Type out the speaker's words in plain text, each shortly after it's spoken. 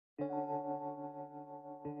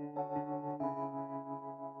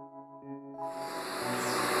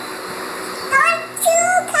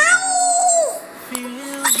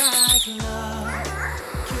Feels like love.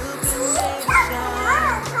 Cupid made a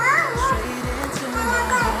shot straight into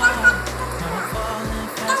my heart. Now I'm falling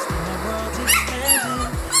fast and my world's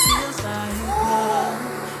expanding. Feels like love,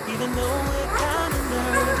 even though we're kind of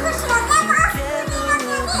nervous. Together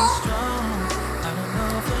we'll be strong. I don't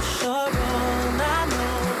know for sure, all I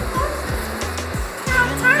know.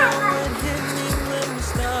 Even though it hit me when we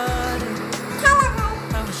started,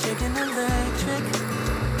 I was shaking electric,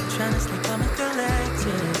 trying to stay calm and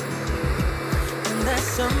collected. And that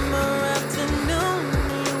summer afternoon,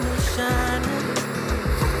 you were shining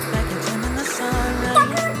like a gem in the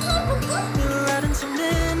sunlight. We were out until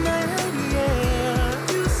midnight, yeah.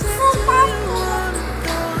 You said, do you wanna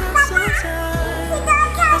go out sometime?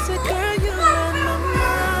 I said, girl, you read my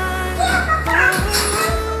mind. Oh,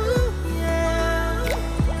 yeah.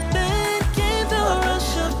 Then came the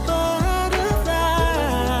rush of butterflies,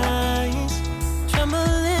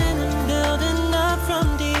 trembling and building up from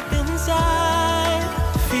deep inside.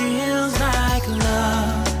 Feels like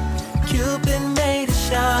love. Cupid made a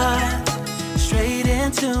shot straight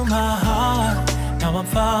into my heart. Now I'm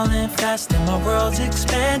falling fast and my world's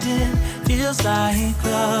expanding. Feels like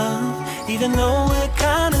love, even though we're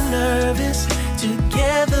kinda nervous.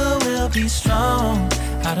 Together we'll be strong.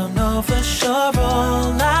 I don't know for sure,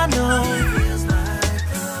 all I know.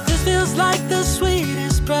 This feels like the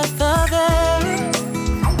sweetest breath of air.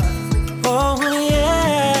 Oh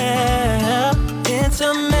yeah, it's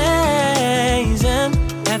amazing.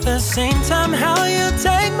 At the same time, how you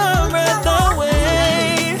take my breath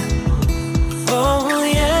away. Oh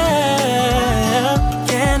yeah,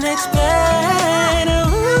 can't explain.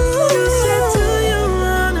 Ooh, you said, do you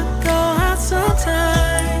wanna go out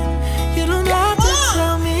sometime? You don't have to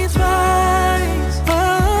tell me twice.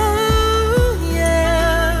 Oh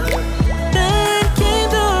yeah. Then came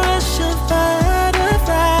the rush of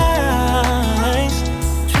butterflies,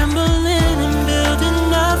 trembling and building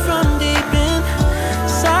up from deep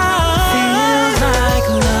inside. Feels like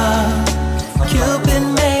love. Cupid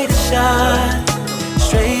made a shot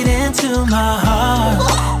straight into my heart.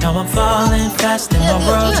 Now I'm falling fast and my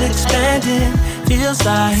world's expanding. Feels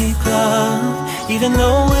like love, even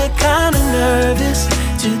though we're kinda nervous.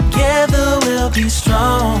 Together we'll be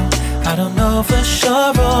strong. I don't know for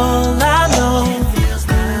sure, all I know.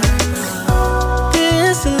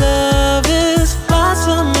 This love is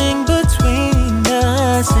blossoming between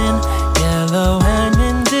us in yellow and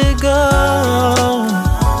indigo.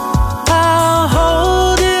 I'll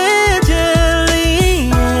hold it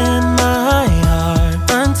gently in my heart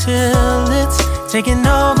until it's taking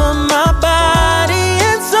over my body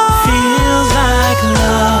and soul. Feels like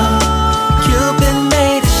love. Cupid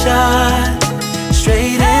made a shot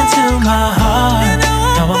straight into my heart.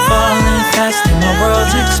 Now I'm falling fast and my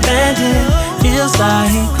world's expanding. Feels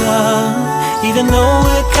like love, even though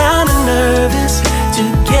we're kinda nervous.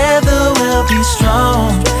 Together we'll be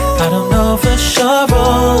strong.